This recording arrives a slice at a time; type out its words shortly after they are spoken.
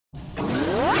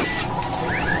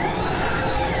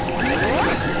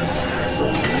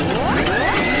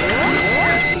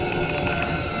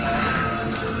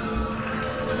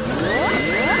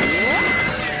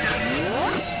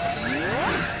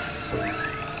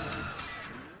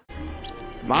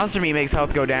Monster meat makes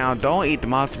health go down. Don't eat the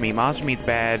monster meat. Monster meat's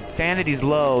bad. Sanity's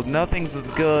low. Nothing's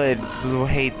good. You'll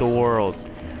hate the world.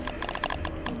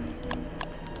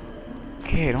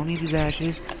 Okay, I don't need these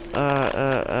ashes.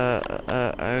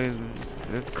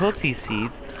 Let's cook these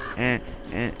seeds, and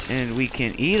we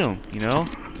can eat them. You know?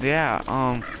 Yeah.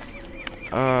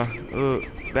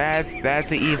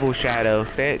 That's an evil shadow.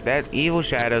 That evil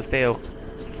shadow. Stay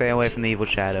away from the evil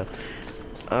shadow.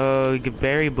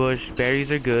 Berry bush.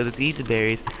 Berries are good. Let's eat the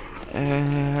berries.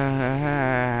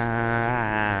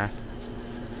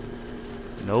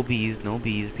 No bees. No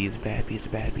bees. Bees are bad. Bees are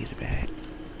bad. Bees are bad.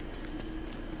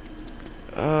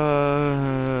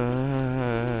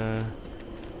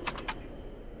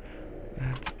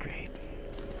 That's great.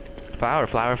 Flower,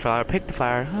 flower, flower. Pick the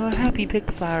flower. Oh, happy pick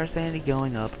the flower. Sandy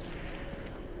going up.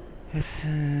 La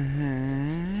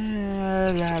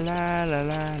la la la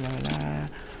la la.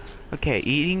 Okay,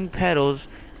 eating petals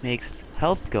makes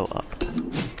health go up.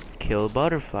 Kill a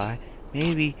butterfly.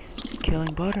 Maybe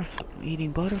eating butterfly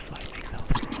makes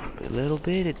health go up a little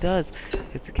bit. It does.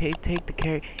 It's okay. Take the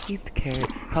carrot. Eat the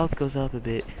carrot. Health goes up a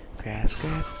bit. Grass.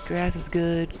 Grass is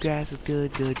good. Grass is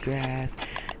good. Good grass.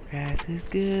 Grass is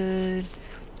good.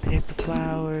 Pick the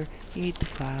flower. Eat the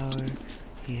flower.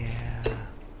 Yeah.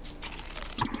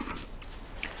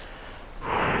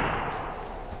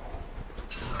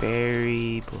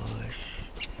 Berry bush.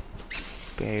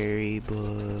 Berry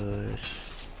bush.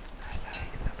 I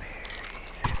like the berries in the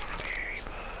berry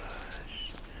bush.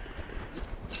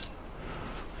 Oh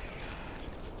my god.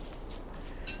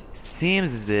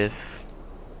 Seems as if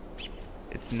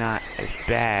it's not as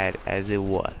bad as it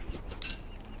was.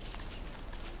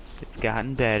 It's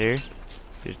gotten better.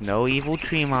 There's no evil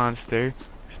tree monster.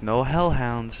 There's no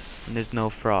hellhounds. And there's no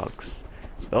frogs.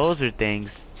 Those are things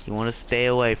you want to stay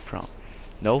away from.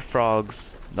 No frogs,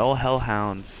 no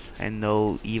hellhounds, and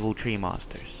no evil tree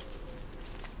monsters.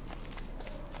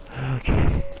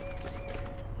 Okay.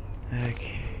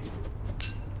 Okay.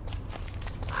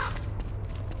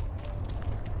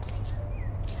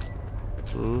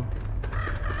 Ooh.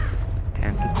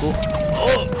 Tentacle.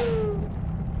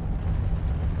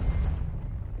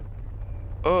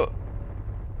 Oh!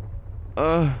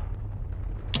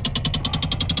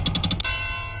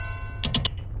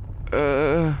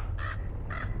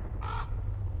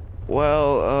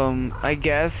 Well, I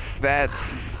guess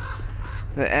that's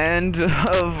the end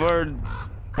of our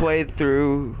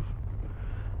playthrough.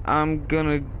 I'm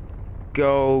gonna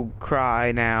go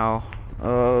cry now.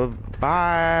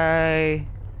 Bye.